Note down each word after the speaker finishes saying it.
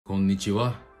こんにち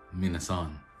は、皆さ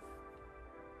ん。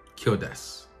今日で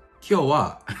す。今日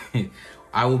は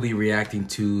I will be reacting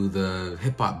to the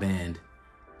hip-hop band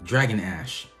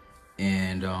DragonAsh,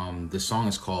 and the song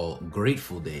is called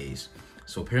Grateful Days.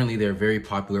 So apparently they're a very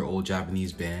popular old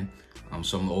Japanese band.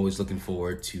 So I'm always looking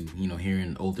forward to,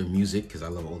 hearing older music because I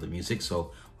love older music.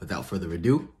 So without further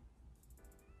ado,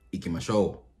 行きまし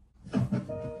ょう。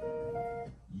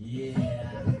Yeah.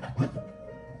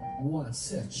 One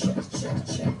set, check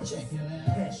your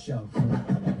ass. Show,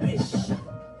 bitch.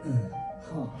 Yeah.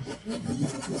 Come on,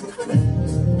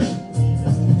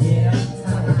 yeah.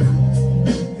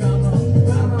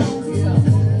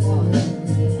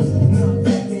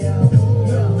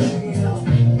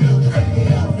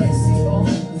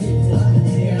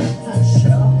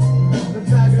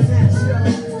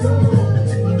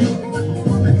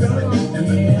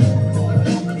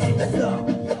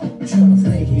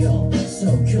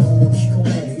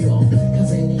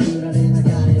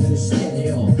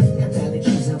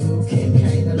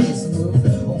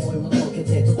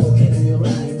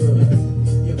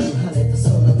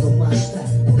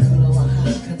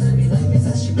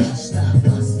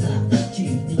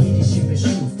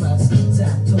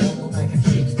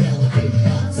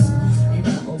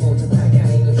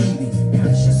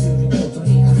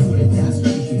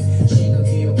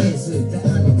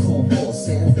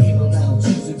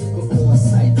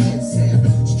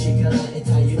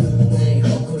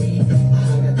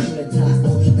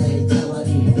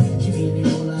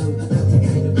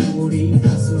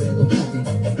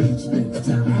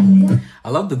 I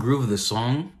love the groove of the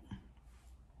song.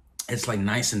 It's like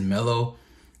nice and mellow,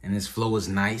 and his flow is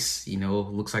nice.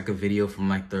 Looks like a video from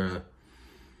like the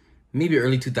maybe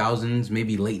early 2000s,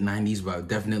 maybe late 90s, but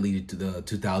definitely the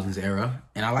 2000s era.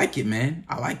 And I like it, man.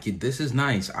 I like it. This is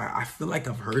nice. I feel like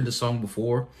I've heard the song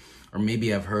before, or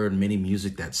maybe I've heard many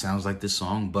music that sounds like this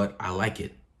song, but I like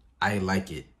it. I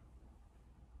like it.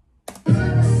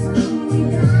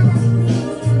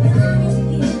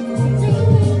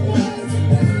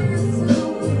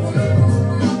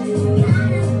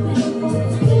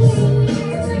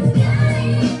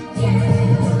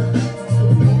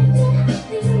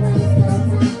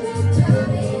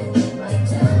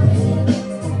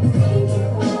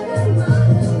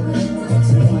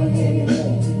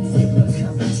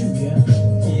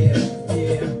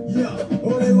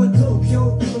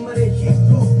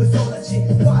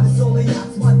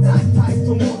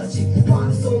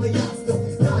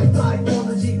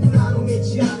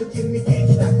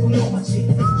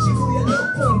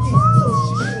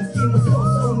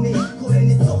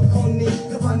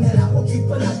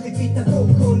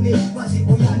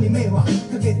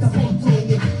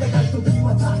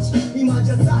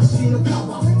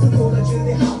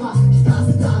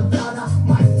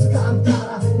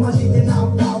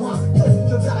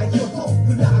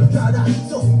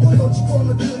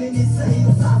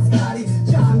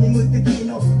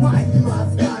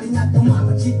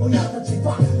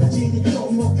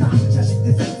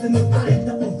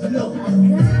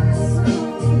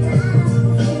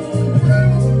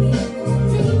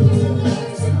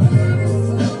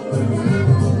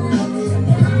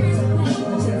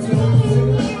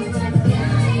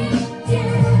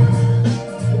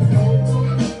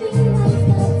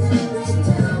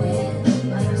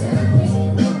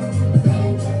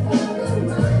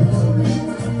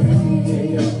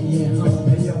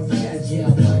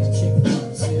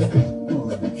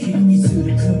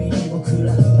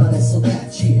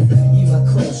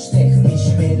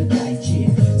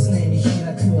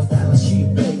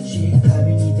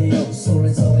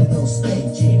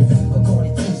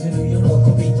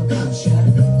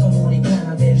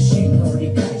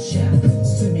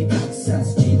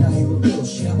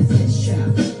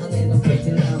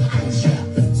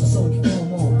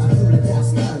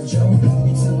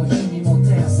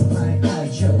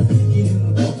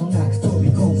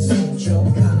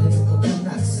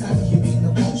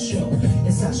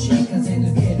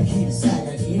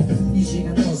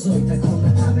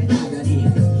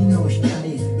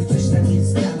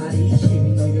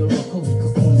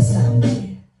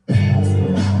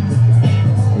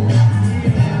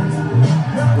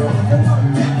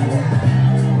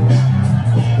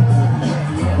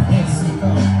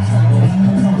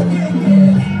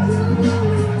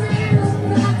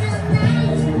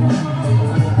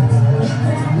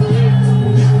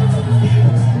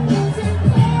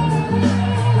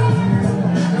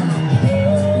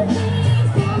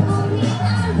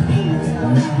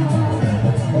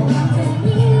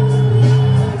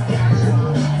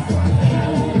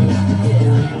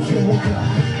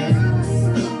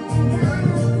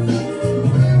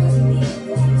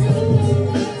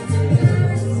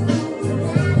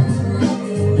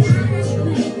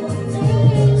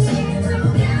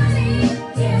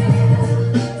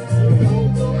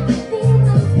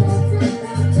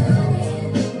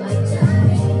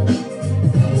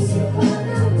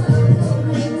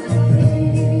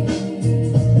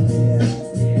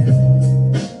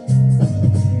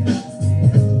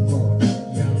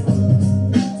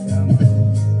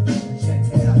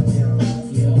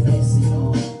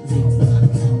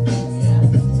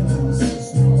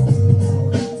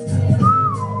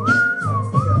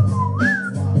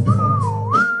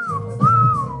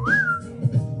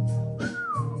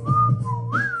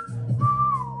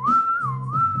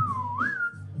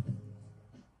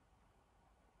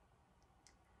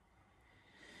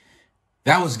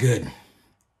 That was good.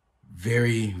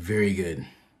 Very, very good.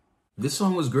 This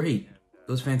song was great.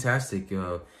 It was fantastic.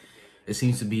 It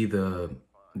seems to be the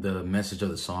message of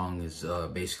the song is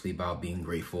basically about being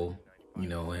grateful, you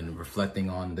know, and reflecting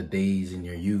on the days in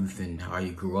your youth and how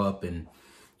you grew up, and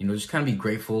you know, just kind of be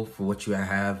grateful for what you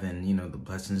have and, you know, the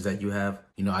blessings that you have.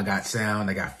 You know, I got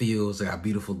sound, I got feels, I got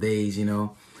beautiful days, you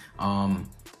know.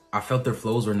 I felt their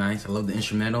flows were nice. I love the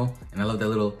instrumental, and I love that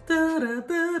little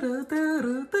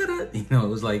you know, it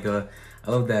was like I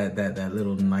love that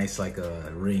little nice like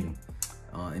ring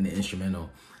in the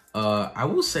instrumental. I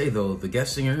will say though, the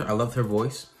guest singer, I loved her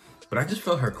voice, but I just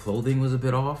felt her clothing was a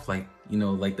bit off. Like, you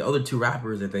know, like the other two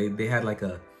rappers that they had like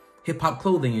a hip hop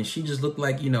clothing, and she just looked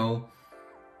like, you know,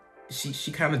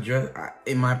 she kind of dressed,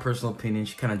 in my personal opinion,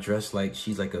 she kind of dressed like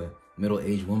she's like a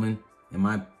middle-aged woman, in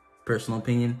my personal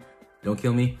opinion. Don't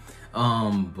kill me.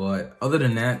 But other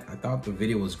than that, I thought the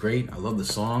video was great. I love the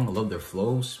song. I love their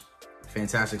flows.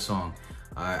 Fantastic song.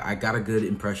 I got a good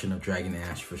impression of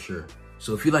DragonAsh for sure.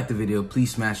 So if you like the video,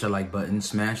 please smash that like button,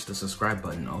 smash the subscribe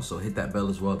button. Also hit that bell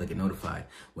as well to get notified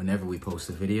whenever we post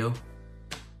a video.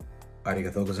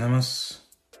 Arigatou gozaimasu.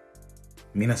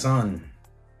 Minasan.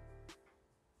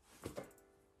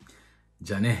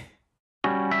 じゃあね。